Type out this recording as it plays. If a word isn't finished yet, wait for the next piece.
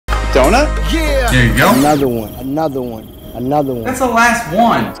Donut? Yeah. There you go. Another one, another one, another one. That's the last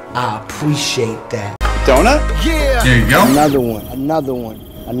one. I appreciate that. Donut? Yeah. There you go. Another one, another one,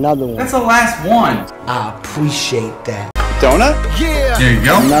 another one. That's the last one. I appreciate that. Donut? Yeah. There you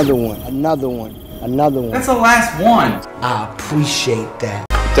go. Another one, another one, another one. That's the last one. I appreciate that.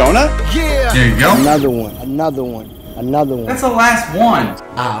 Donut? Yeah. There you go. Another one, another one, another one. That's the last one.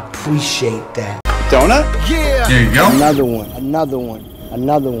 I appreciate that. Donut? Yeah. There you go. Another one, another one,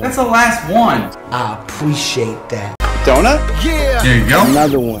 another one. That's the last one. I appreciate that. Donut? Yeah. There you go.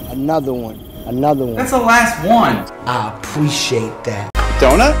 Another one, another one, another one. That's the last one. I appreciate that.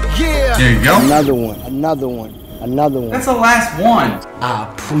 Donut? Yeah. There you go. Another one, another one, another one. That's the last one.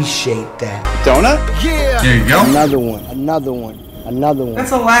 I appreciate that. Donut? Yeah. There you go. Another one, another one, another one.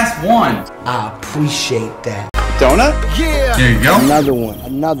 That's the last one. I appreciate that. Donut? Yeah. There you go. Another one,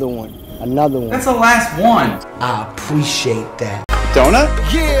 another one, another one. That's the last one. I appreciate that. Donut?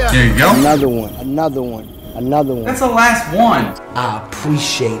 Yeah. There you go. Another one, another one, another one. That's the last one. I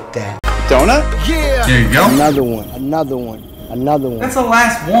appreciate that. Donut? Yeah. There you go. Another one, another one, another one. That's the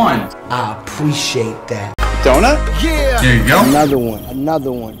last one. I appreciate that. Donut? Yeah. There you go. Another one,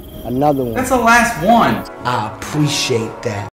 another one, another one. That's the last one. I appreciate that.